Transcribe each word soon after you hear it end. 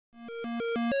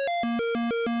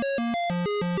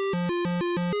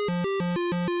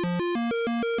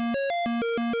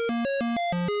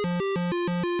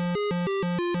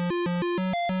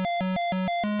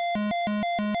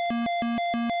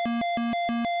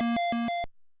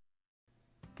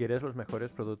¿Quieres los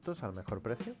mejores productos al mejor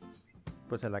precio?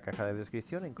 Pues en la caja de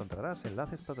descripción encontrarás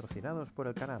enlaces patrocinados por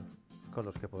el canal, con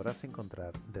los que podrás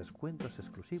encontrar descuentos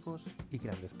exclusivos y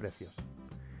grandes precios.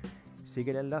 Sigue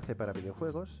el enlace para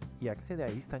videojuegos y accede a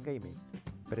Instant Gaming,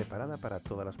 preparada para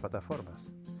todas las plataformas.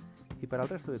 Y para el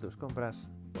resto de tus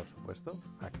compras, por supuesto,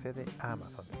 accede a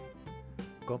Amazon.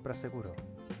 Compra Seguro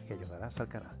y ayudarás al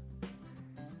canal.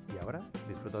 Y ahora,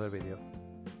 disfruta del vídeo.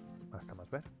 Hasta más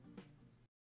ver.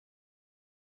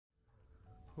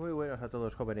 Muy buenos a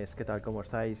todos, jóvenes, ¿qué tal? ¿Cómo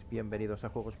estáis? Bienvenidos a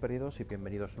Juegos Perdidos y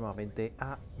bienvenidos nuevamente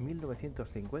a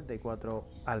 1954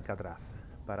 Alcatraz.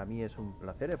 Para mí es un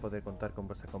placer poder contar con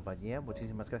vuestra compañía.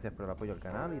 Muchísimas gracias por el apoyo al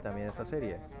canal y también a esta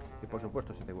serie. Y por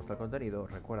supuesto, si te gusta el contenido,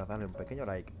 recuerda darle un pequeño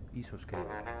like y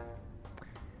suscríbete.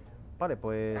 Vale,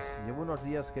 pues llevo unos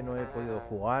días que no he podido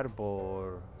jugar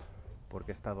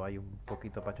porque he estado ahí un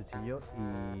poquito pachuchillo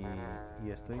y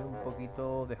estoy un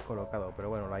poquito descolocado. Pero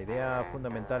bueno, la idea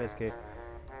fundamental es que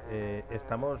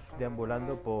estamos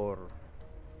deambulando por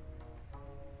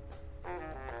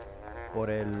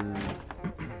el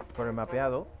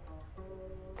mapeado,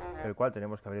 el cual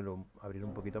tenemos que abrir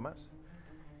un poquito más,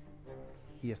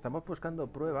 y estamos buscando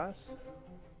pruebas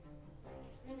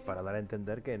para dar a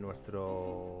entender que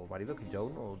nuestro marido, que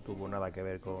Joe, no tuvo nada que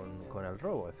ver con el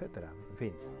robo, etcétera. En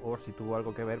fin, o si tuvo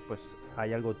algo que ver, pues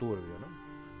hay algo turbio, ¿no?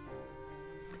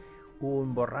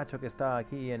 Un borracho que está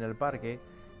aquí en el parque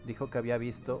dijo que había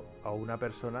visto a una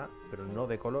persona, pero no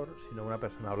de color, sino una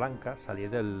persona blanca,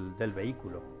 salir del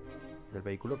vehículo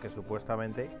que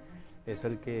supuestamente es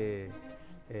el que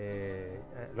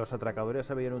los atracadores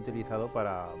habían utilizado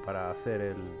para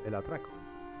hacer el atraco.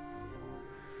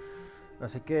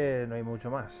 Así que no hay mucho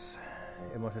más.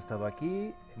 Hemos estado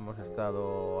aquí, hemos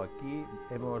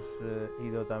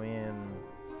ido también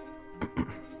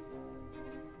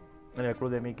en el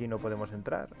club de Mickey, no podemos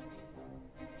entrar.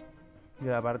 Y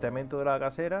el apartamento de la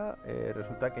casera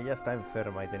resulta que ella está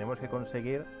enferma y tenemos que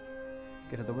conseguir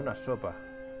que se tome una sopa.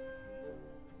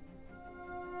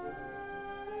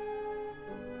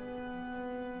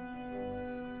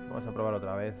 Vamos a probar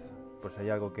otra vez, pues hay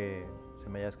algo que se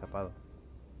me haya escapado.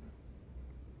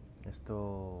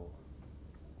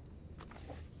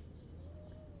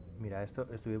 Mira,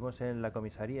 estuvimos en la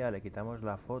comisaría, le quitamos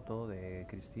la foto de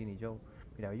Christine y Joe.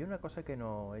 Mira, había una cosa que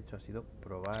no he hecho, ha sido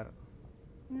probar.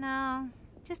 No,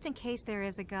 just in case there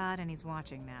is a God and he's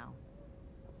watching now.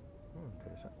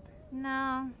 Interesante.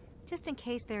 No, just in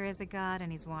case there is a God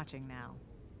and he's watching now.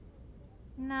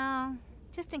 No,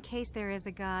 just in case there is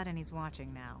a God and he's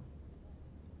watching now.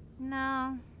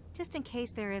 No, just in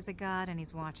case there is a God and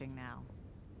he's watching now.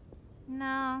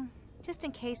 No, just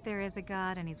in case there is a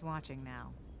God and he's watching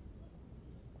now.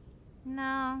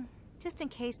 No, just in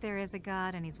case there is a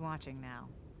God and he's watching now.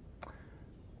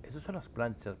 Estas son las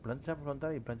planchas, plancha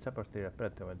frontal y plancha posterior.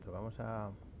 Espérate un momento, vamos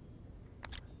a...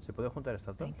 ¿Se puede juntar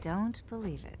estas dos? I don't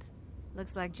believe it.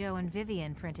 Looks like Joe and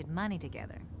Vivian printed money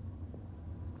together.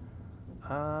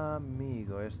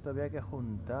 Amigo, esto había que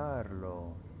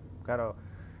juntarlo. Claro,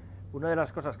 una de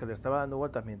las cosas que le estaba dando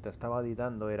vueltas mientras estaba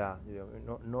editando era...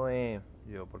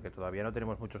 porque todavía no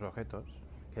tenemos muchos objetos,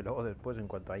 que luego después, en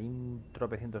cuanto hay un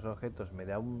tropecientos objetos, me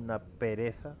da una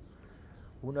pereza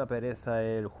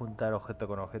el juntar objeto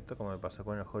con objeto, como me pasó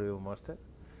con el Hollywood Monster.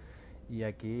 Y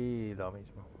aquí lo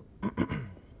mismo.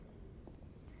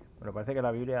 Bueno, parece que la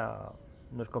Biblia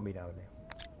no es combinable.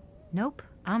 Nope,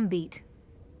 I'm beat.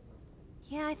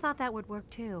 Yeah, I thought that would work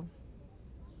too.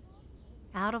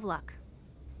 Out of luck.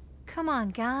 Come on,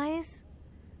 guys.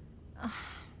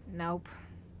 Nope.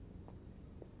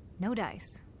 No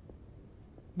dice.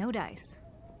 No dice.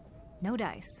 No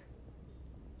dice.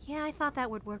 Yeah, I thought that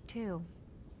would work too.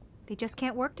 They just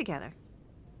can't work together.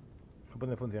 No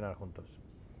pueden funcionar juntos.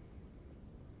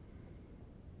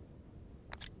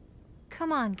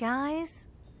 Come on, guys.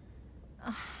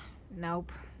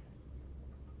 Nope.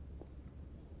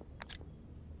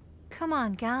 Come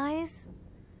on, guys.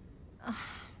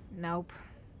 Nope.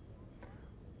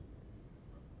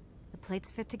 The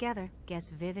plates fit together.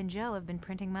 Guess Viv and Joe have been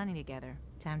printing money together.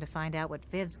 Time to find out what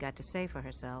Viv's got to say for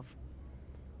herself.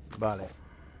 Vale.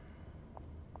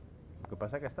 Lo que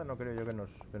pasa es que esta no creo yo que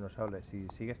nos hable. Si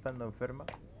sigue estando enferma...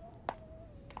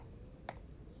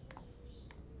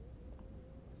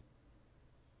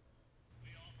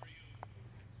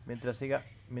 Mientras siga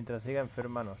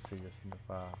enferma, no sé yo si nos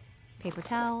va... Paper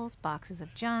towels, boxes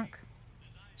of junk.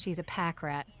 She's a pack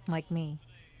rat, like me.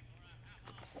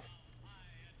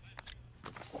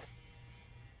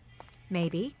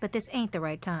 Maybe, but this ain't the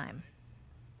right time.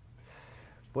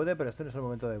 Puede, pero este no es el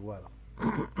momento adecuado.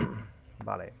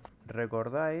 Vale,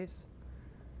 recordáis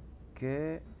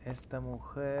que esta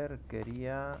mujer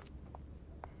quería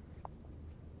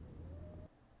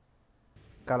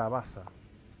Calabaza.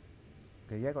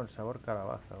 Quería con sabor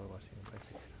calabaza o algo así, me parece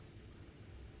que era.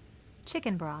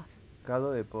 Chicken broth.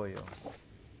 Caldo de pollo.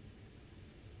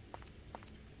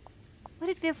 What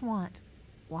did Viv want?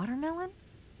 Watermelon?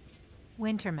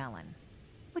 Wintermelon.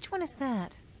 Which one is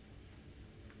that?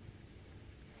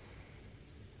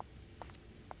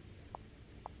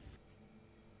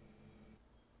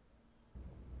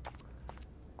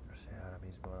 No sé, ahora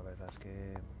mismo la verdad es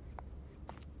que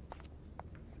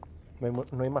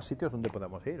no hay más sitios donde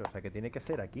podamos ir, o sea que tiene que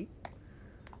ser aquí,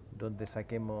 donde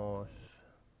saquemos,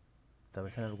 tal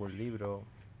vez en algún libro.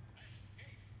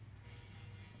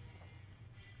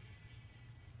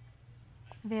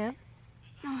 Viv?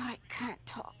 Oh, I can't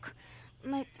talk.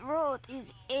 My throat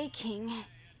is aching.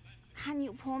 Can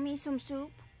you pour me some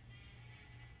soup?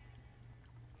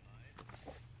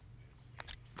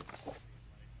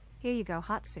 Here you go,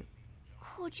 hot soup.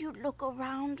 Could you look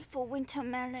around for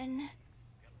wintermelon?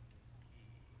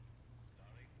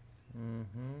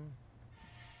 Ujú.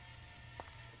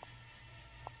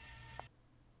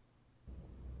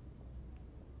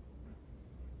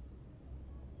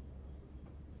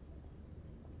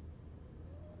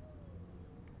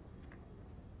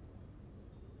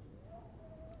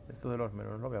 Esto de los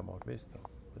menús lo habíamos visto,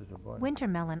 se supone.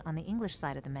 Wintermelon on the English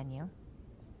side of the menu.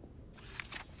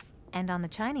 And on the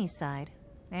Chinese side,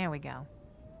 there we go.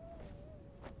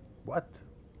 What?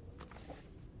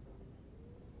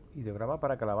 Ideograma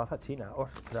para calabaza china.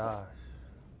 ¡Ostras!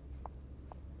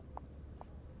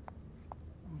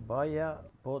 Vaya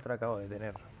potra acabo de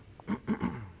tener.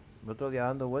 El otro día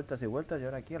dando vueltas y vueltas y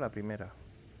ahora aquí a la primera.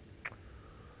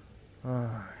 Ay.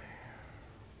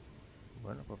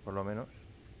 Bueno, pues por lo menos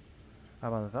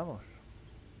avanzamos.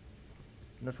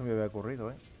 No se me había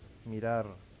ocurrido, mirar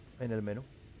en el menú.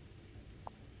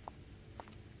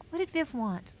 What did Viv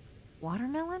want?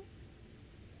 Watermelon?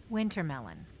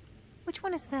 Wintermelon. Which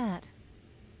one is that?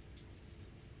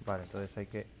 Vale, entonces hay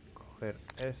que coger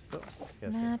esto y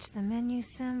así. Match the menu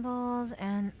symbols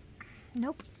and...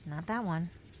 Nope, not that one.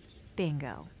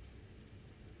 Bingo.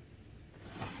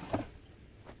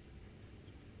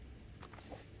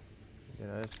 Y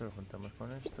ahora esto lo juntamos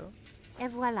con esto.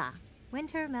 Et voila,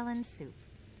 wintermelon soup.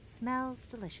 Smells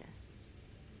delicious.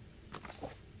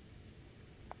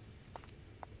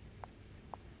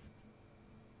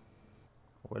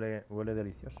 Huele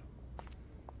delicioso.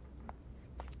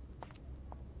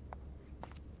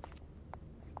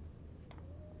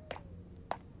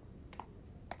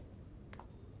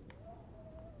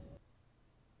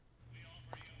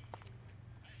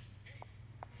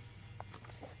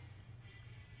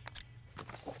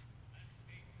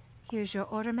 Here's your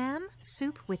order, ma'am.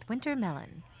 Soup with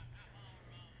wintermelon.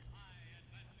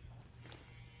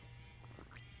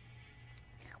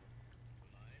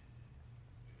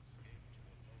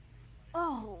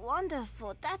 Oh,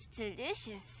 wonderful. That's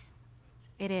delicious.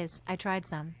 It is. I tried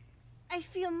some. I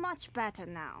feel much better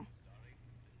now.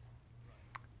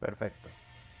 Perfecto.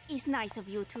 It's nice of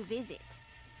you to visit.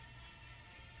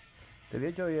 Te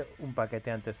dio yo un paquete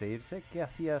antes de irse. ¿Qué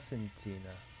hacías en China?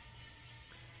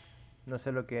 No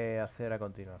sé lo que hacer a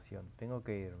continuación. Tengo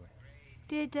que irme.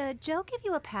 Did Joe give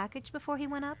you a package before he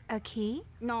went up? A key?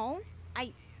 No,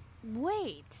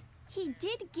 Wait. He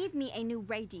did give me a new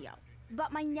radio,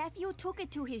 but my nephew took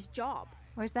it to his job.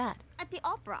 Where's that? At the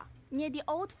opera, near the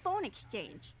old phone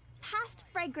exchange, past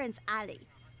Fragrance Alley.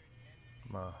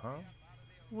 Ajá.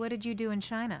 What did you do in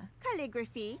China?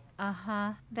 Calligraphy.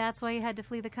 Uh-huh. That's why you had to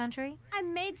flee the country? I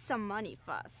made some money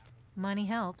first. Money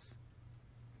helps.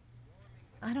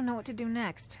 I don't know what to do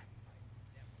next.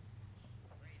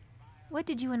 What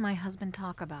did you and my husband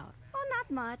talk about? Oh,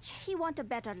 not much. He wants a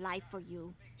better life for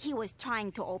you. He was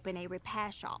trying to open a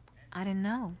repair shop. I didn't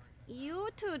know. You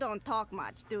two don't talk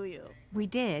much, do you? We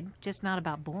did, just not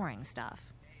about boring stuff.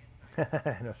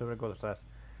 No sobre cosas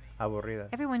aburridas.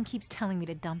 Everyone keeps telling me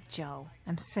to dump Joe.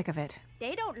 I'm sick of it.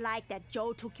 They don't like that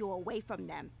Joe took you away from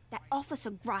them. That Officer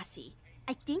Grassi.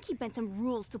 I think he bent some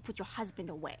rules to put your husband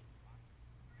away.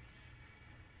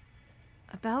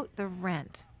 About the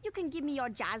rent. You can give me your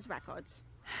jazz records.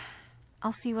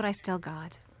 I'll see what I still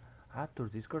got. Ah, tus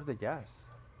discos de jazz.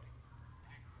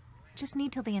 Just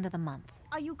need till the end of the month.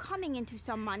 Are you coming into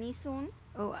some money soon?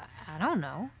 Oh, I don't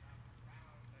know.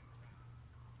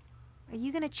 Are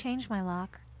you gonna change my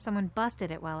lock? Someone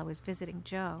busted it while I was visiting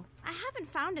Joe. I haven't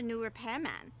found a new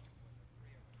repairman.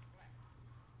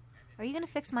 Are you gonna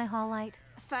fix my hall light?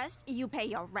 First, you pay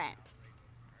your rent.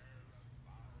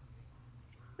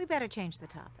 We better change the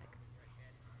topic.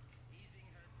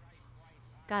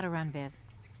 Gotta run, Viv.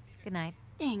 Good night.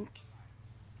 Thanks.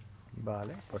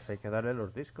 Vale, pues hay que darle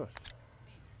los discos.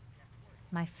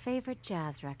 My favorite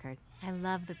jazz record. I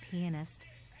love the pianist.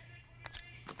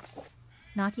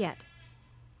 Not yet.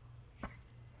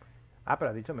 Ah,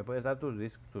 pero ha dicho, me puedes dar tus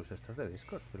estos de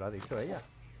discos. Lo ha dicho ella.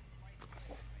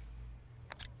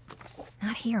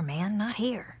 Not here, man, not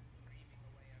here.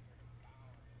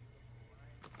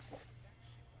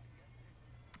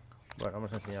 Bueno,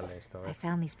 vamos a enseñarle esto. A I ver.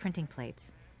 found these printing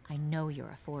plates. I know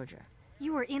you're a forger.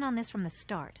 You were in on this from the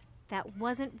start. That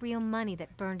wasn't real money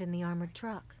that burned in the armored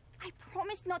truck. I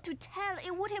promised not to tell.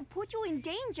 It would have put you in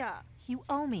danger. You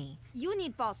owe me. You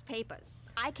need false papers.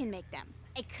 I can make them.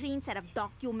 A clean set of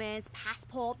documents,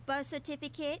 passport, birth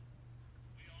certificate.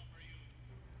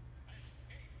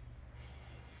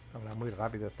 Habla muy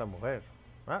rápido esta mujer.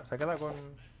 Ah, se ha quedado con...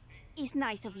 It's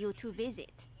nice of you to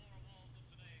visit.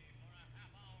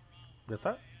 ¿Ya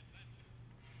está?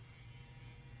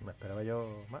 Me esperaba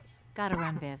yo más. Gotta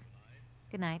run, Viv.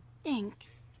 Good night.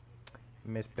 Thanks.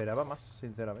 Me esperaba más,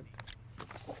 sinceramente.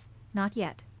 Not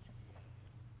yet.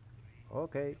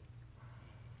 Ok.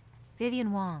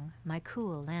 Vivian Wong, my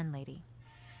cool landlady.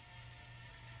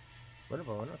 Bueno,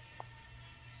 pues vámonos.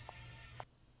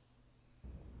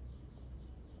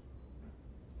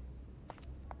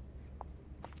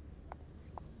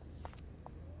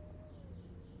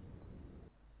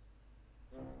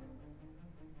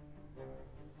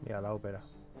 Mira la ópera.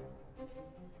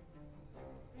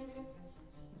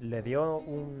 Le dio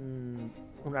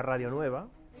una radio nueva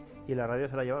y la radio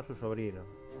se la lleva a su sobrino.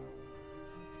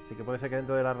 Así que puede ser que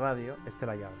dentro de la radio esté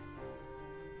la llave.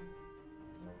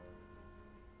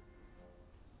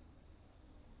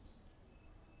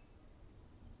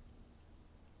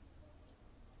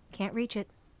 Can't reach it.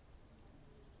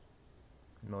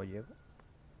 No llego.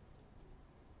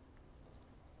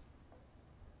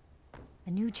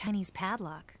 A new Chinese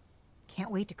padlock.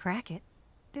 Can't wait to crack it.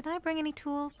 Did I bring any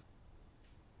tools?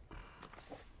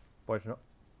 Pues no.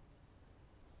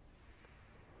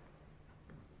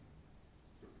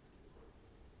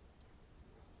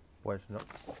 Pues no.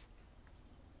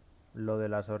 Lo de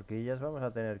las horquillas vamos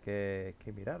a tener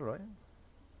que mirarlo, ¿eh?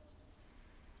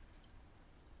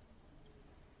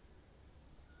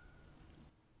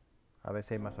 A ver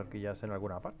si hay más horquillas en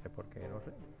alguna parte, porque no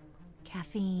sé.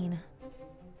 Caffeine.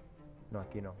 No,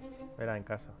 aquí no. Era en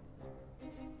casa.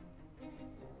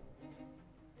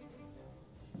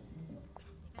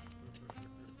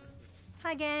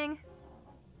 Hi, gang.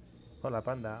 Hola,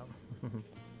 panda.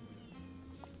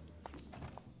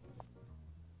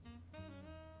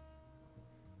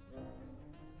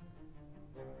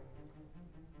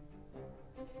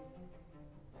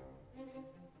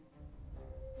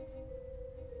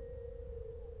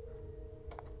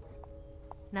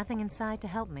 Nothing inside to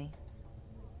help me.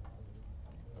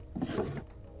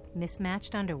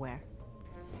 Mismatched underwear.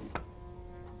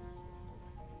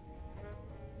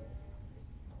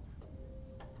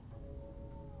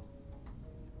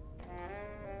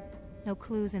 No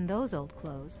clues in those old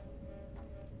clothes.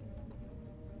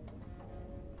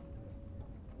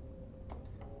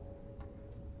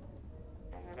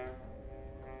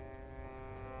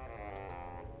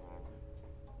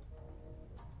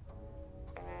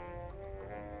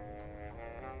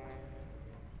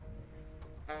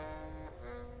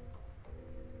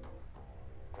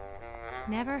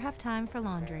 Never have time for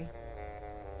laundry.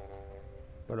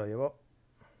 Pues lo llevo.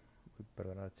 Uy,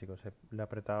 perdonad, chicos, le he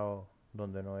apretado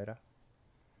donde no era.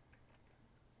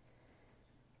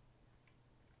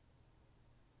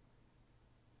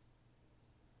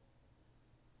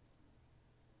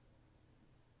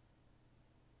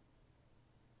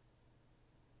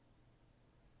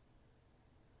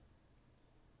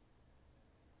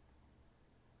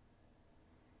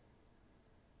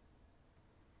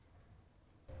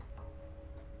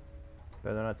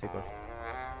 Perdona, chicos.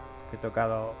 He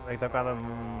tocado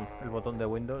el botón de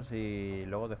Windows y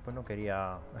luego después no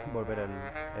quería volver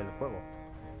el juego.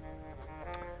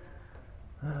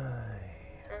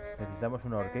 Ay, necesitamos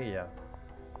una horquilla.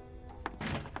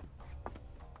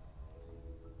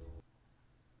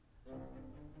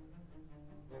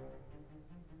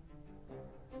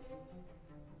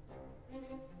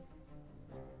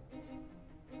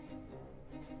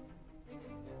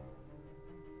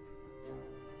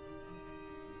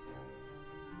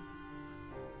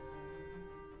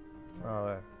 A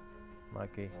ver,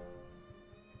 aquí.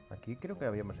 Aquí creo que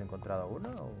habíamos encontrado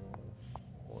una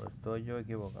o estoy yo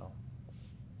equivocado.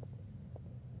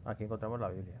 Aquí encontramos la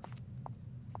Biblia.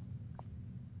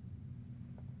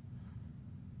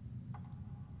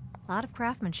 A lot of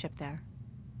craftsmanship there.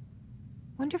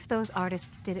 Wonder if those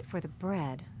artists did it for the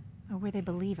bread, or were they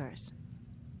believers?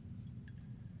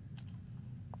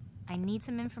 I need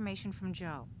some information from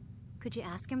Joe. Could you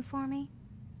ask him for me?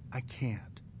 I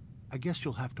can't. I guess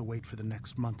you'll have to wait for the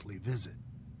next monthly visit.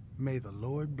 May the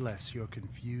Lord bless your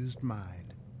confused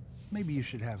mind. Maybe you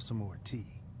should have some more tea.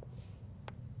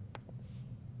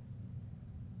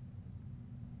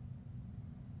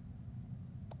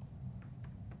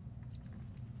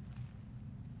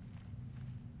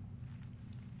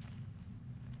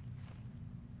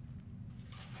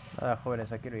 Nada,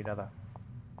 jóvenes, aquí no hay nada.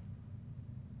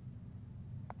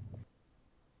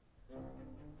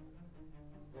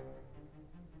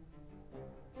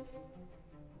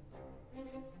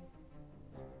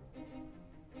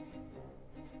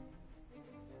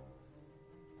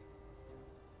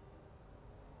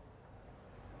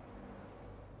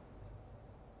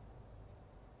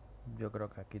 Yo creo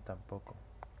que aquí tampoco.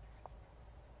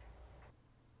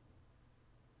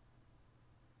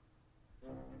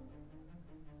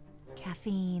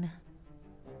 Caffeine.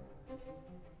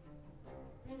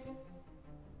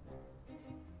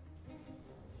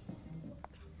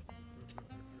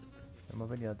 Hemos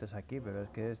venido antes aquí, pero es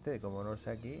que como no sé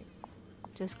aquí...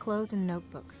 Just clothes and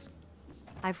notebooks.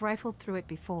 I've rifled through it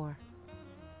before.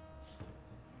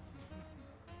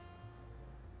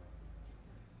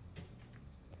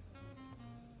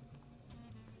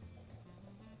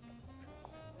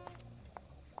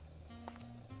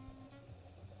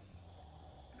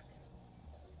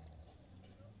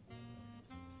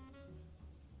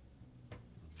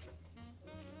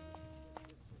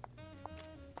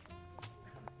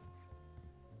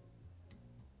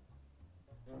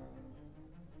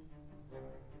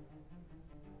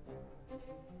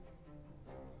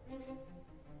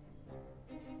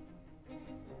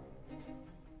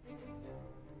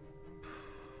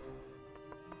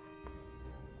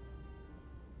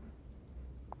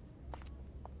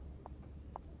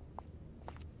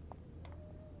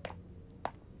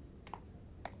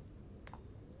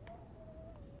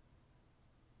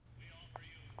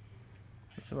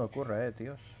 No se me ocurre,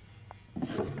 tíos.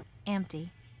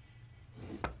 Empty.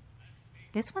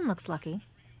 This one looks lucky.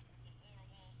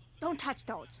 Don't touch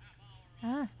those.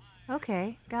 Ah,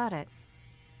 okay, got it.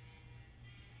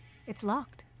 It's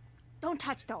locked. Don't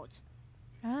touch those.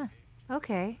 Ah,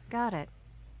 okay, got it.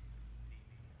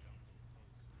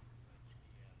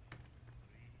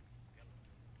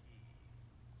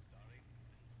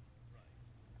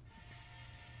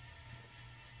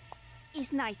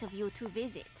 It's nice of you to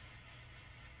visit.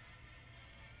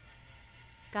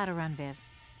 Gotta run, Viv.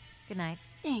 Good night.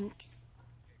 Thanks.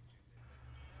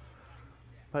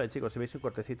 Vale, chicos, si veis un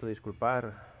cortecito,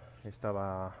 disculpar.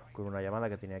 Estaba con una llamada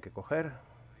que tenía que coger.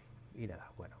 Y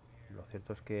nada, bueno, lo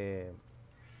cierto es que...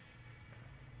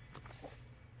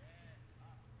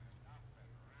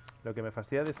 Lo que me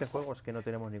fastidia de este juego es que no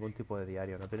tenemos ningún tipo de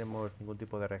diario, no tenemos ningún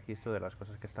tipo de registro de las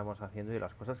cosas que estamos haciendo y de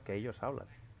las cosas que ellos hablan.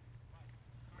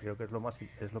 Creo que es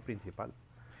lo principal.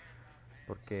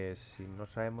 Porque si no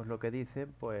sabemos lo que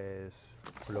dicen, pues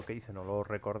lo que dicen no lo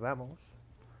recordamos.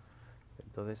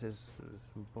 Entonces es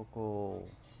un poco...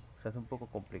 se hace un poco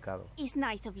complicado. It's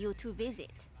nice of you to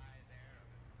visit.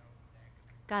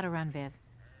 Gotta run, Viv.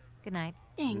 Good night.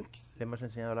 Thanks. Le hemos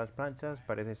enseñado las planchas,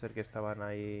 parece ser que estaban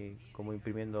ahí como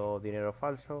imprimiendo dinero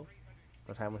falso.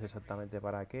 No sabemos exactamente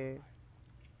para qué.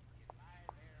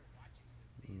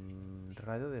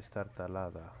 Radio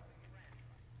destartalada.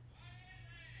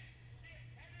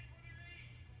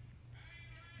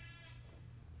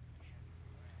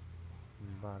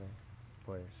 Vale,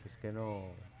 pues es que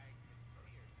no...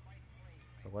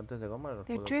 Los guantes de goma los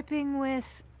They're puedo... dripping with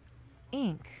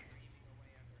ink.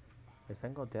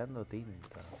 Están goteando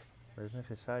tinta. Es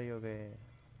necesario que...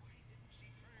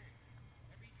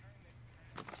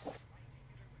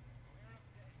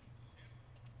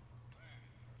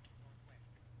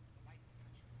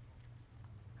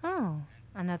 Oh,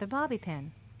 another bobby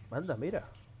pin. Anda, mira.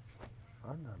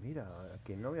 Anda, mira. A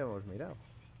quien no habíamos mirado.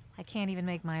 I can't even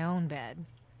make my own bed.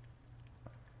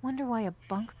 Wonder why a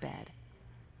bunk bed?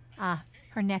 Ah,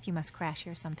 her nephew must crash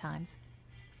here sometimes.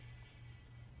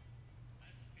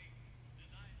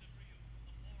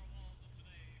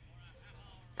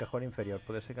 Cajón inferior.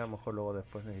 Puede ser que a lo mejor luego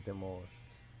después necesitemos...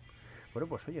 Bueno,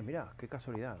 pues oye, mira, qué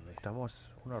casualidad.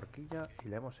 Necesitamos una horquilla y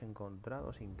la hemos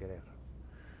encontrado sin querer.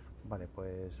 Vale,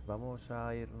 pues vamos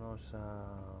a irnos a...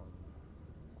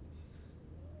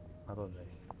 ¿A dónde?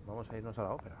 Vamos a irnos a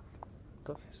la ópera.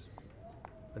 Entonces,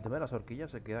 el tema de las horquillas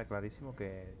se queda clarísimo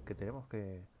que tenemos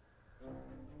que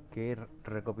ir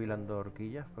recopilando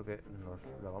horquillas porque nos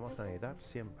lo vamos a necesitar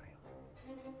siempre.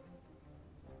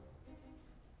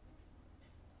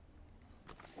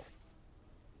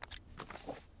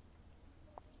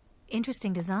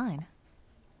 Interesting design.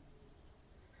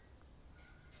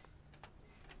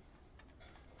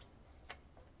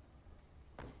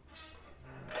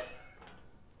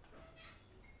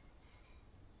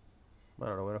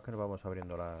 Bueno, lo bueno es que nos vamos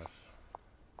abriendo las...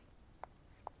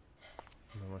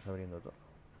 Nos vamos abriendo todo.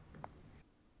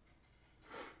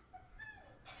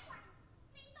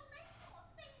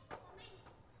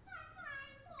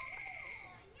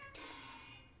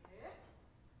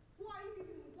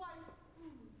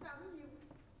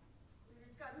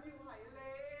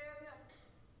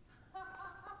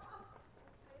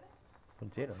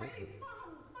 Chino, ¿no?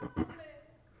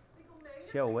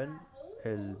 Xiaowen,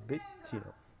 el bit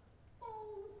chino.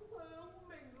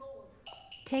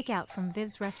 Takeout from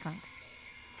Viv's restaurant.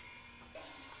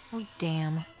 Oh,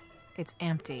 damn. It's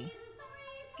empty.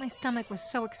 My stomach was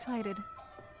so excited.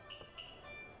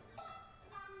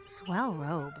 Swell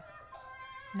robe.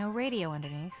 No radio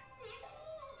underneath.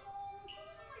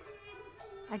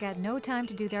 I got no time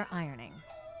to do their ironing.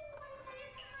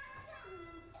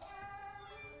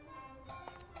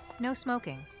 No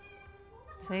smoking.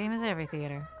 Same as every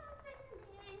theater.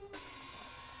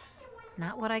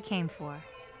 Not what I came for.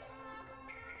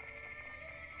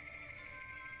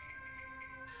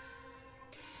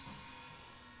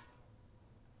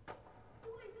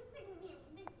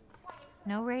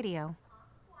 No radio.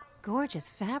 Gorgeous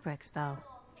fabrics, though.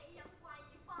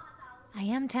 I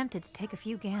am tempted to take a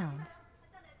few gowns,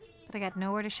 but I got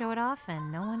nowhere to show it off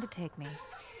and no one to take me.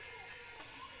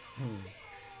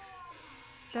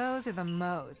 Those are the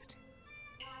most.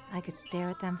 I could stare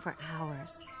at them for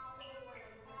hours.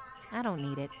 I don't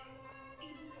need it.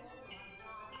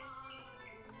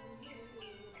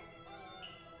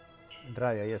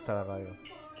 Radio, ahí está la radio.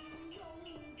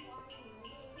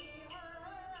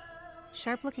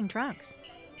 Sharp-looking trunks.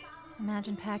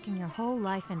 Imagine packing your whole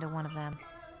life into one of them.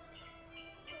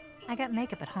 I got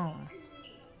makeup at home.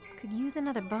 Could use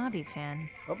another bobby pin.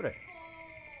 ¡Hombre!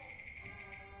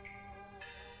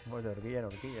 Voy de horquilla en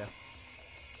horquilla.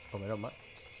 O menos más.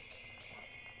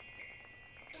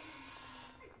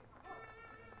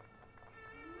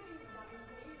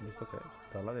 ¿Y esto qué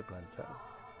es? Tabla de planchar.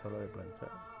 Tabla de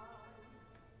planchar.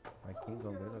 Aquí en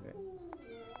concreto,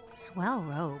 ¿qué? Swell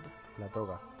robe. La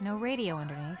toga. No radio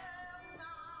underneath.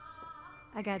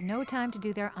 I got no time to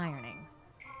do their ironing.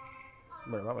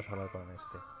 Bueno, vamos a hablar con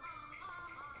este.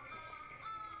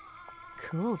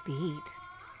 Cool beat.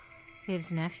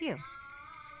 Viv's nephew.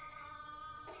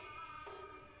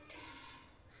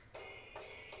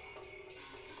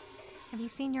 Have you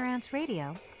seen your aunt's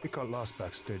radio? It got lost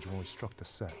backstage when we struck the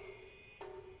set.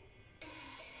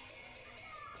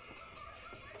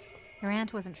 Your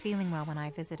aunt wasn't feeling well when I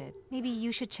visited. Maybe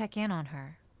you should check in on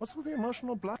her. What's with the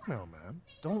emotional blackmail, man?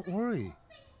 Don't worry.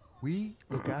 We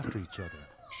look after each other.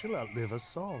 She'll outlive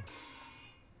us all.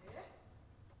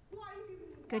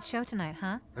 Good show tonight,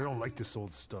 huh? I don't like this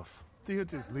old stuff.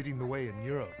 Theater's leading the way in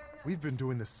Europe. We've been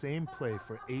doing the same play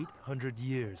for 800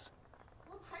 years.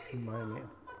 Madre mía.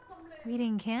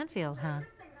 Reading Canfield, huh?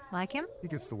 Like him? He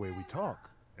gets the way we talk.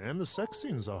 And the sex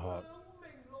scenes are hot.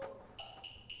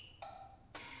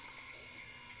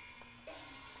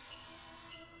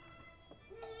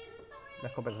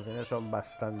 Las conversaciones son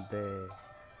bastante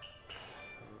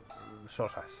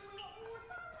sosas.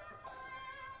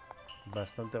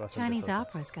 Bastante Chinese sosas.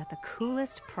 opera's got the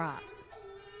coolest props.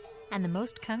 And the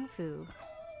most kung fu.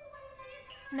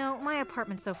 No, my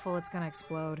apartment's so full it's gonna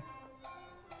explode.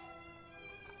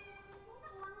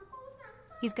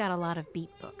 He's got a lot of beat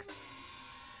books.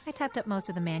 I typed up most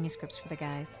of the manuscripts for the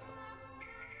guys.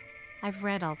 I've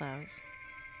read all those.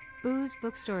 Boo's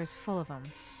bookstore is full of them.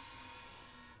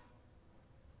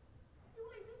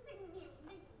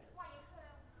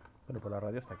 Bueno, pues la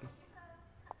radio está aquí.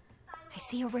 I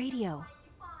see a radio.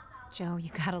 Joe, you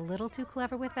got a little too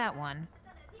clever with that one.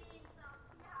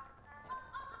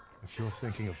 If you're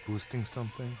thinking of boosting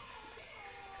something,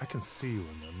 I can see you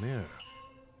in the mirror.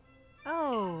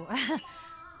 Oh, hi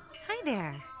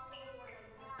there.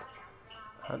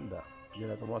 Anda. ¿Y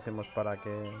ahora cómo hacemos para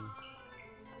que...?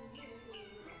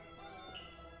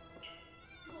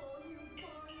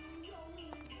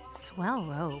 Swell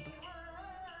robe.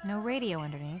 No radio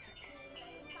underneath.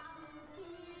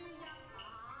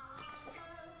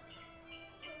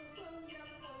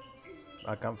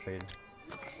 A Canfield.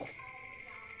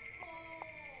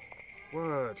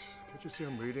 What? Can't you see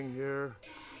I'm reading here?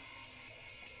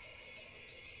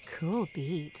 Cool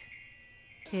beat.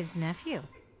 Viv's nephew.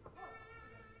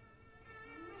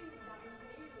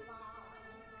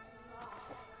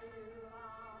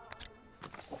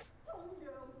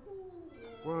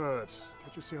 What?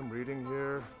 Can't you see I'm reading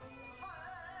here?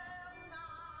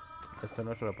 Esto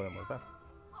no se lo podemos dar.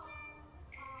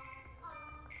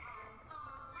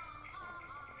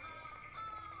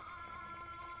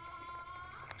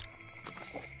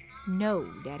 No,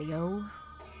 Daddy-O.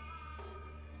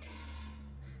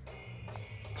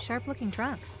 sharp-looking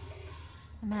trunks.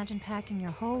 Imagine packing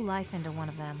your whole life into one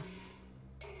of them.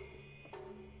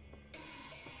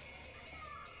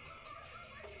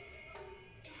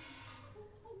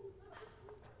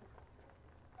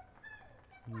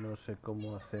 No sé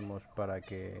cómo hacemos para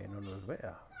que no nos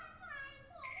vea.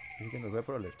 Dice que nos ve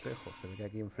por el espejo. Se ve que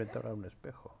aquí enfrente habrá un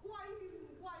espejo.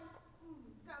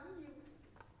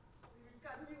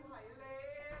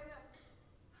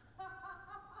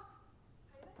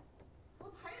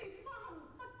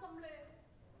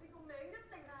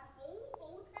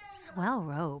 Swell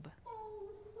robe.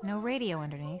 No radio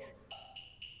underneath.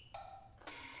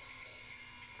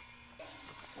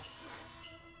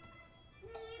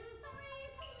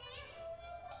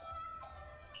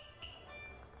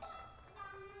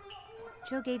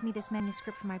 Joe gave me this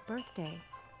manuscript for my birthday.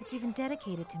 It's even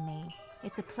dedicated to me.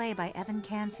 It's a play by Evan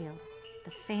Canfield,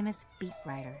 the famous beat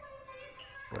writer.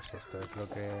 Pues esto es lo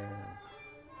que...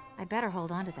 I better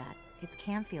hold on to that. It's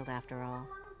Canfield after all.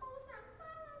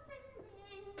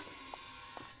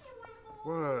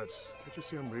 What? Can't you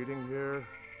see I'm reading here?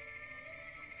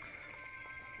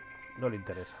 No le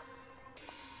interesa.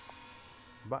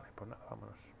 Vale, pues nada,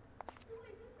 vámonos.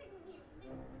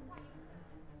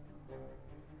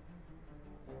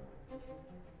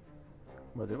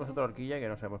 Bueno, tenemos otra horquilla que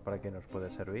no sabemos para qué nos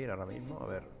puede servir ahora mismo. A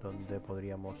ver, ¿dónde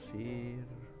podríamos ir?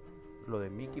 Lo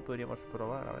de Mickey podríamos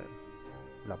probar, a ver.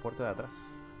 La puerta de atrás.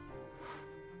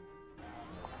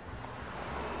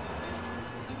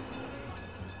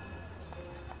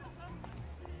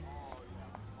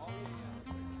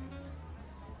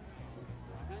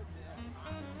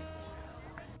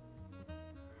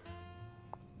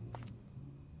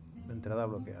 Entrada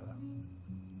bloqueada.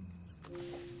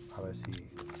 A ver si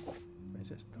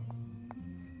es esto.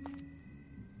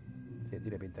 Sí,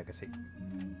 tiene pinta que sí.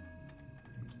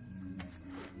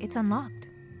 It's unlocked.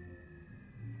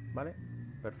 Vale,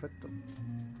 perfecto.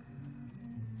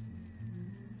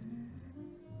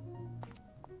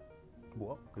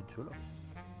 Wow, qué chulo.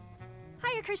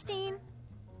 Hiya, Christine.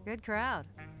 Good crowd.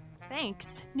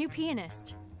 Thanks. New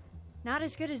pianist. Not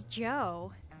as good as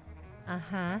Joe.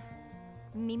 Uh-huh.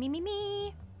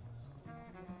 Me.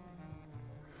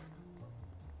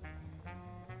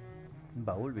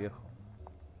 Baúl viejo.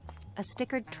 A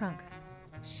stickered trunk.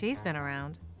 She's been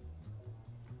around.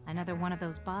 Another one of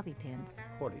those bobby pins.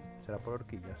 Jolín, será por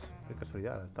horquillas. Qué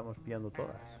casualidad, las estamos pillando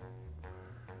todas.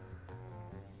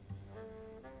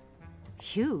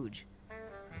 Huge.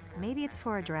 Maybe it's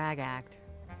for a drag act.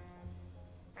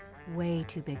 Way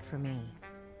too big for me.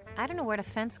 I don't know where to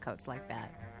fence coats like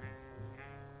that.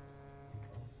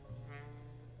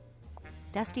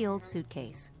 Dusty old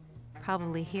suitcase.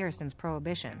 Probably here since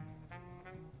Prohibition.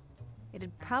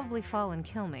 It'd probably fall and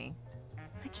kill me.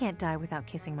 I can't die without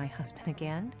kissing my husband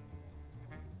again.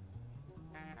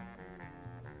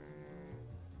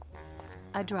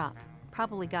 A drop.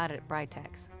 Probably got it at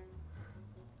Britex.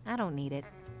 I don't need it.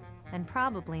 And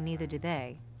probably neither do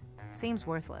they. Seems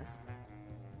worthless.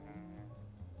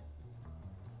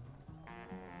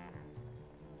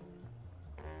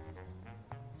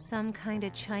 Some kind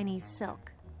of Chinese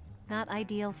silk. Not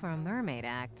ideal for a mermaid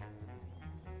act.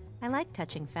 I like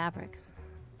touching fabrics.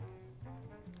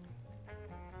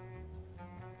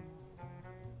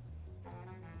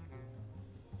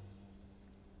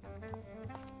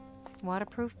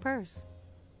 Waterproof purse.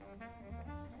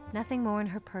 Nothing more in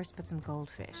her purse but some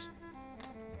goldfish.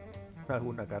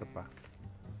 Alguna carpa.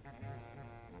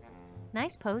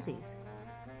 Nice posies.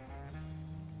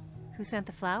 Who sent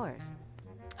the flowers?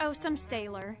 Oh, some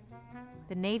sailor.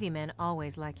 The Navy men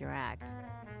always like your act.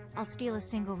 I'll steal a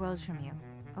single rose from you,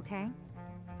 okay?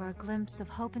 For a glimpse of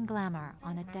hope and glamour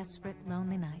on a desperate,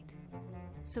 lonely night.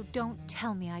 So don't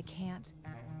tell me I can't.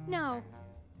 No.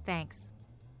 Thanks.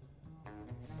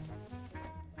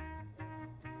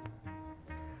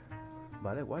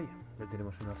 Vale, guay. Ya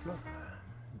tenemos una flor.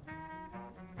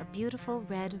 A beautiful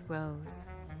red rose.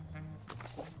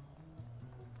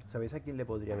 ¿Sabéis a quién le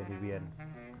podría venir bien?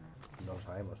 No lo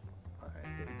sabemos,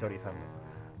 estoy teorizando.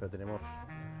 Pero tenemos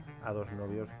a dos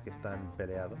novios que están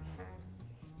peleados.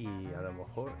 Y a lo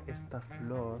mejor esta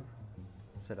flor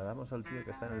se la damos al tío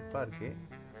que está en el parque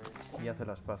y hace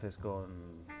las paces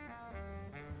con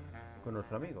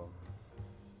nuestro amigo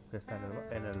que está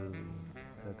en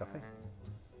el café.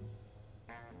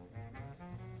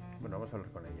 Bueno, vamos a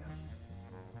hablar con ella.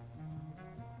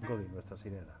 Godin, nuestra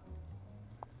sirena.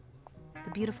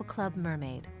 The beautiful club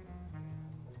mermaid.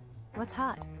 What's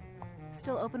hot?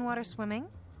 Still open water swimming?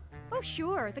 Oh,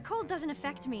 sure. The cold doesn't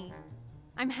affect me.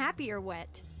 I'm happier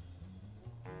wet.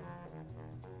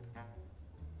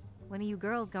 When are you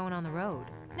girls going on the road?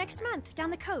 Next month,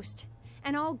 down the coast.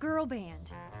 An all-girl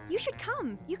band. You should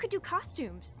come. You could do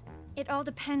costumes. It all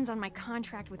depends on my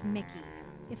contract with Mickey.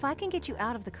 If I can get you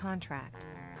out of the contract,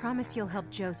 promise you'll help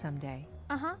Joe someday.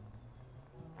 Uh-huh.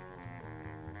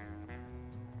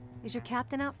 Is your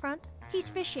captain out front? He's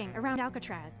fishing around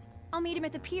Alcatraz. I'll meet him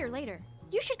at the pier later.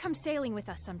 You should come sailing with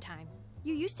us sometime.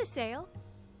 You used to sail?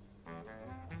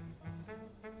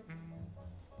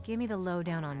 Give me the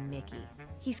lowdown on Mickey.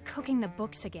 He's cooking the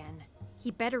books again. He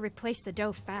better replace the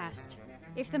dough fast.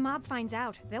 If the mob finds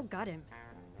out, they'll gut him.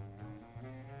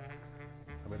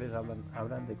 A veces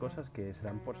hablan de cosas que se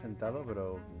dan por sentado,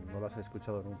 pero no las he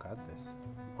escuchado nunca antes.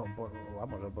 O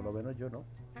por lo menos yo no.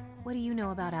 What do you know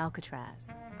about Alcatraz?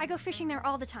 I go fishing there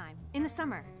all the time, in the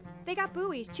summer. They got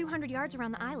buoys 200 yards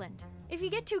around the island. If you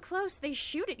get too close, they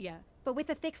shoot at you. But with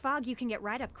a thick fog, you can get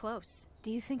right up close.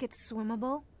 Do you think it's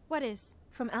swimmable? What is?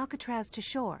 From Alcatraz to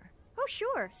shore. Oh,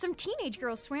 sure. Some teenage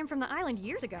girls swam from the island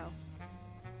years ago.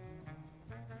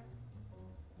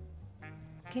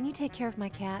 Can you take care of my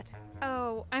cat?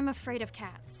 Oh, I'm afraid of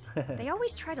cats. They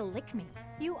always try to lick me.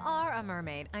 You are a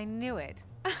mermaid. I knew it.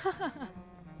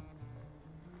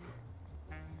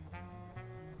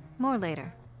 More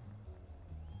later.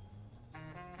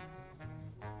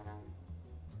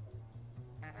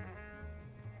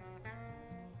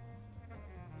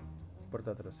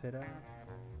 Puerta trasera.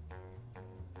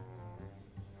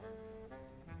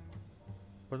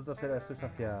 Puerta trasera, esto es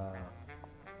hacia...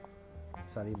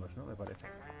 Salimos, ¿no? Me parece.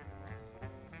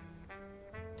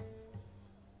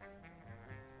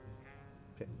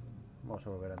 Sí. Vamos a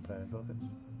volver a entrar entonces.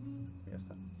 Ya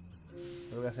está. Lo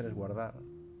que voy a hacer es guardar.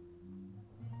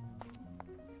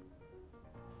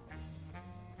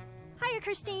 Hiya,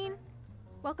 Christine.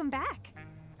 Welcome back.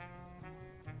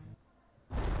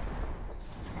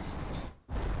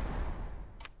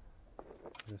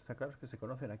 Pues está claro que se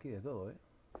conocen aquí de todo, ¿eh?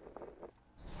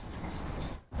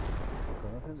 Se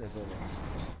conocen de todo.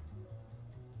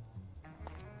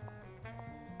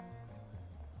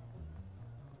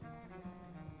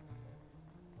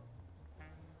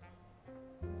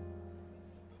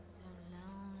 So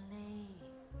lonely,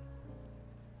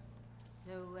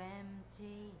 so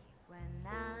empty when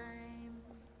I'm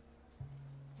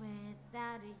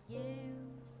without you.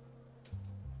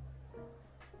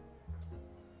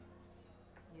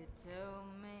 You told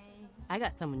me I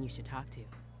got someone you should talk to.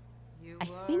 you I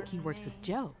think he works with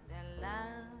Joe. that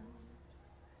love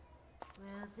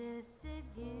will deceive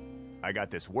you. I got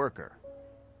this worker.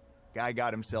 Guy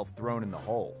got himself thrown in the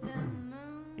hole.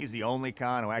 He's the only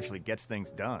con who actually gets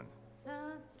things done.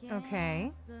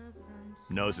 Okay.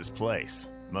 Knows his place,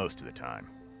 most of the time.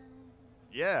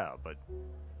 Yeah, but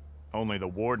only the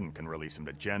warden can release him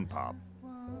to Gen Pop.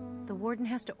 The warden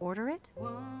has to order it?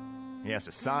 He has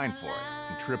to sign for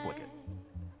it in triplicate.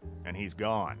 And he's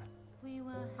gone.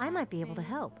 I might be able to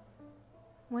help.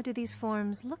 What do these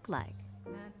forms look like?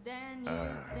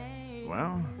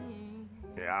 Well,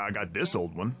 yeah, I got this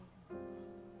old one.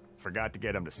 Forgot to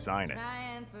get him to sign it. Try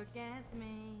and forget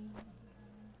me.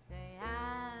 Say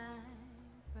I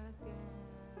forgot.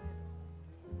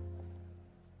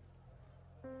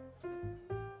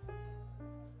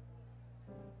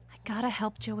 I gotta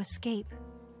help Joe escape.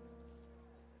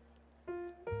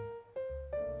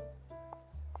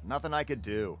 Nothing I could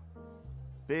do.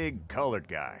 Big, colored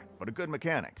guy, but a good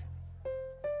mechanic.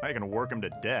 I can work him to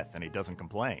death and he doesn't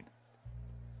complain.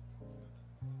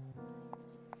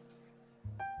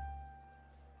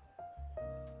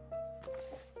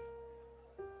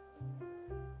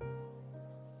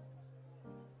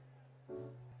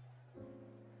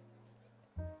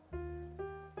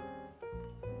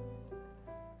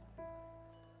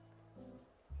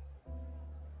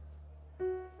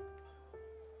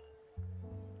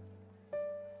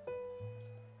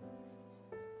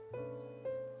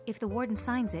 If the warden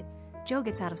signs it, Joe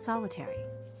gets out of solitary.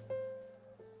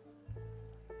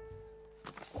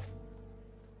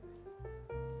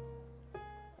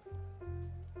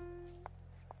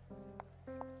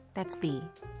 That's B,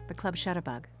 the club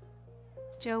shutterbug.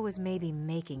 Joe was maybe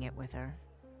making it with her.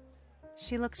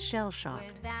 She looks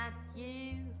shell-shocked. Without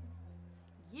you,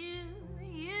 you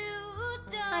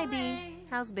don't Hi, B.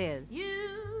 How's Biz? You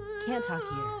Can't talk here.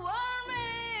 want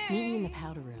me. Meet me in the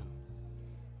powder room.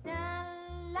 The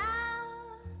love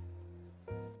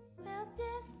will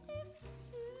deceive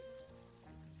you.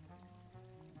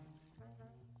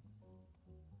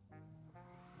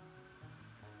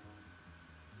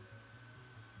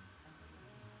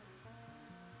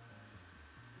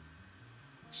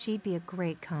 She'd be a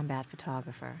great combat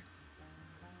photographer.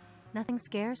 Nothing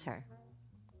scares her.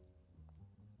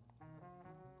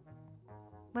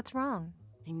 What's wrong?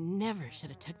 I never should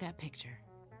have took that picture.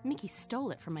 Mickey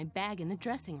stole it from my bag in the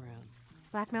dressing room.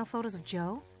 Blackmail photos of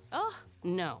Joe? Oh,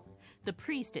 no. The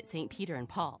priest at St. Peter and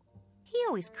Paul. He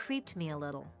always creeped me a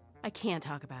little. I can't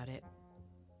talk about it.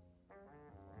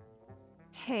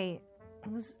 Hey,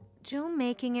 was Joe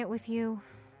making it with you?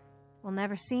 We'll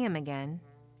never see him again.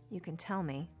 You can tell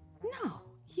me. No,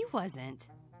 he wasn't.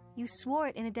 You swore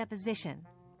it in a deposition.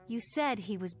 You said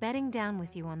he was bedding down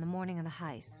with you on the morning of the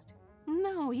heist.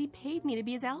 No, he paid me to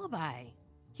be his alibi.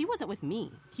 He wasn't with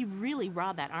me. He really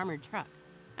robbed that armored truck.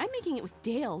 I'm making it with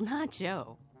Dale, not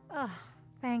Joe. Ugh,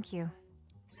 thank you.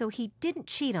 So he didn't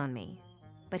cheat on me,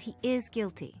 but he is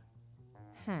guilty.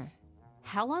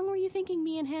 How long were you thinking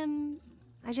me and him...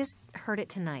 I just heard it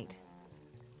tonight.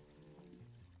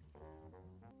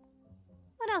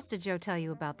 What else did Joe tell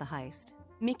you about the heist?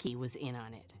 Mickey was in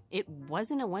on it. It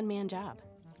wasn't a one-man job.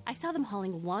 I saw them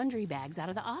hauling laundry bags out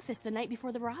of the office the night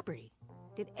before the robbery.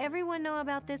 Did everyone know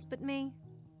about this but me?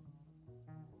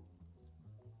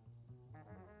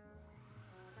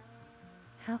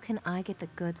 How can I get the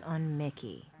goods on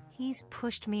Mickey? He's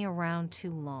pushed me around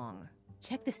too long.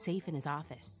 Check the safe in his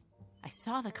office. I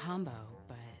saw the combo,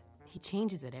 but he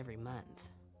changes it every month.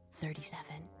 37,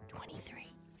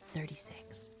 23,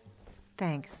 36.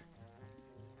 Thanks.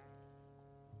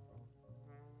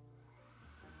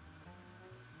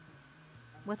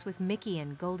 What's with Mickey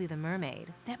and Goldie the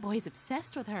mermaid? That boy's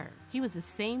obsessed with her. He was the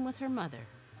same with her mother.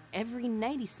 Every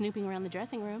night he's snooping around the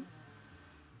dressing room.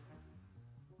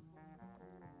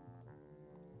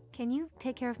 Can you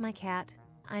take care of my cat?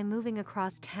 I'm moving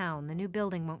across town. The new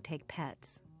building won't take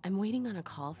pets. I'm waiting on a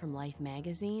call from Life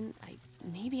magazine. I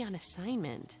may be on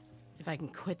assignment. If I can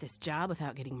quit this job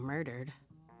without getting murdered.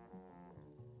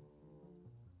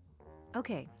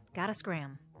 Okay, gotta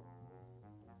scram.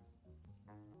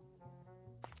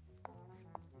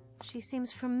 She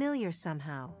seems familiar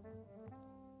somehow.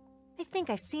 I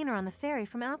think I've seen her on the ferry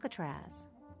from Alcatraz.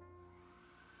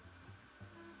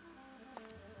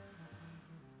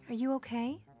 Are you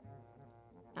okay?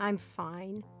 I'm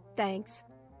fine, thanks.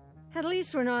 At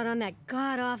least we're not on that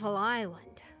god-awful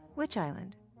island. Which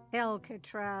island?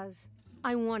 Alcatraz.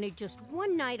 I wanted just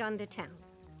one night on the town.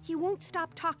 He won't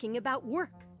stop talking about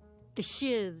work. The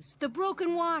shivs, the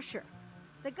broken washer,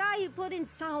 the guy he put in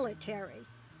solitary,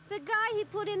 the guy he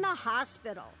put in the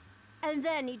hospital. And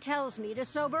then he tells me to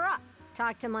sober up.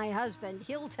 Talk to my husband,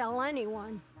 he'll tell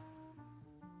anyone.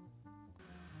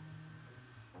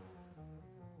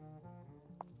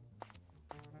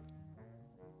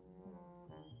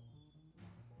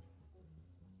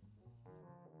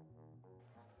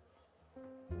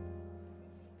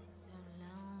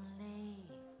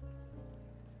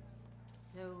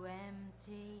 So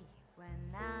empty when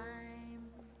I'm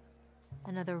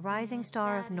Another rising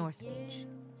star of North Beach.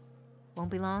 Won't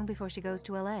be long before she goes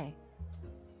to LA.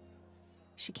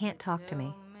 She can't talk to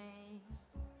me.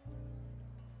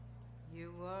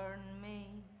 You warn me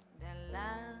that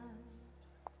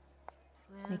love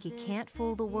will Mickey can't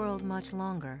fool the world much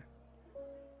longer.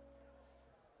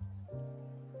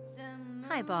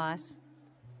 Hi, boss.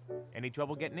 Any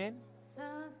trouble getting in?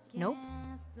 Nope.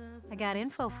 I got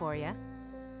info for you.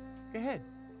 Go ahead.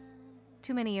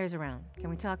 Too many years around. Can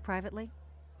we talk privately?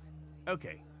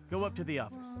 Okay, go up to the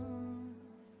office.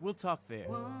 We'll talk there.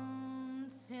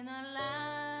 once in our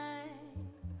lives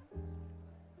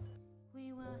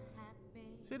we were happy.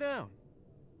 Sit down.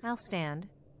 I'll stand.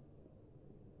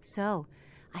 So,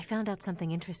 I found out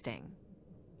something interesting.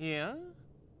 Yeah?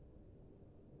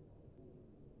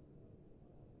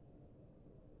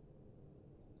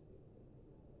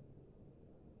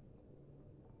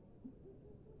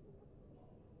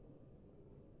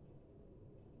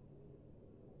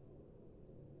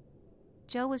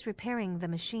 Joe was repairing the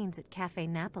machines at Cafe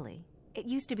Napoli. It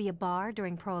used to be a bar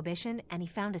during Prohibition, and he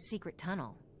found a secret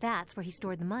tunnel. That's where he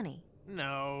stored the money.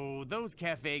 No, those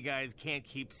cafe guys can't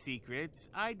keep secrets.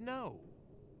 I'd know.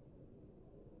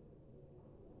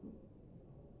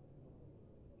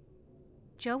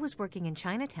 Joe was working in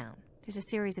Chinatown. There's a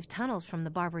series of tunnels from the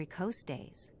Barbary Coast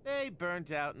days. They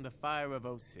burnt out in the fire of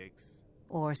 '06.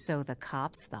 Or so the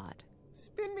cops thought.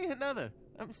 Spin me another.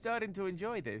 I'm starting to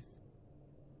enjoy this.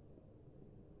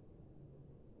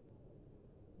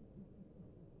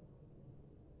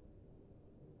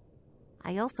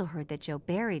 I also heard that Joe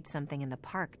buried something in the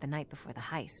park the night before the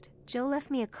heist. Joe left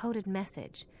me a coded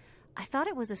message. I thought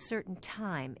it was a certain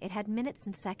time. It had minutes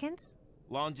and seconds?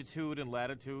 Longitude and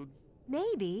latitude?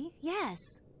 Maybe,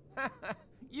 yes.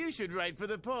 You should write for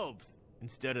the Popes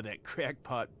instead of that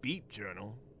crackpot beat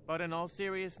journal. But in all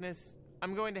seriousness,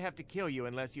 I'm going to have to kill you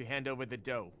unless you hand over the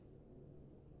dough.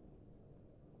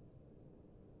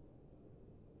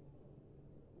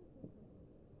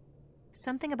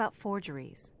 Something about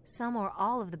forgeries. Some or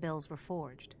all of the bills were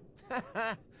forged.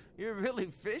 You're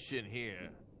really fishing here.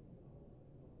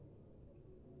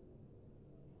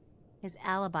 His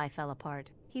alibi fell apart.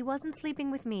 He wasn't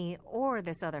sleeping with me or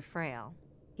this other frail.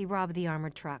 He robbed the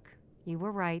armored truck. You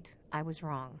were right. I was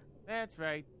wrong. That's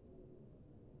right.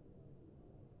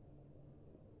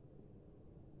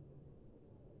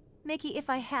 Mickey, if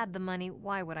I had the money,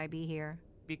 why would I be here?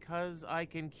 Because I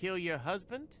can kill your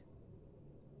husband?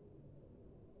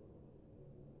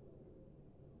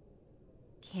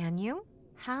 Can you?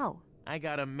 How? I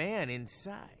got a man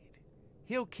inside.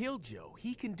 He'll kill Joe.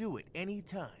 He can do it any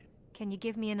time. Can you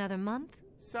give me another month?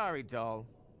 Sorry, doll.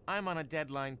 I'm on a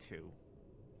deadline too.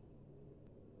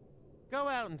 Go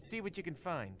out and see what you can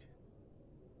find.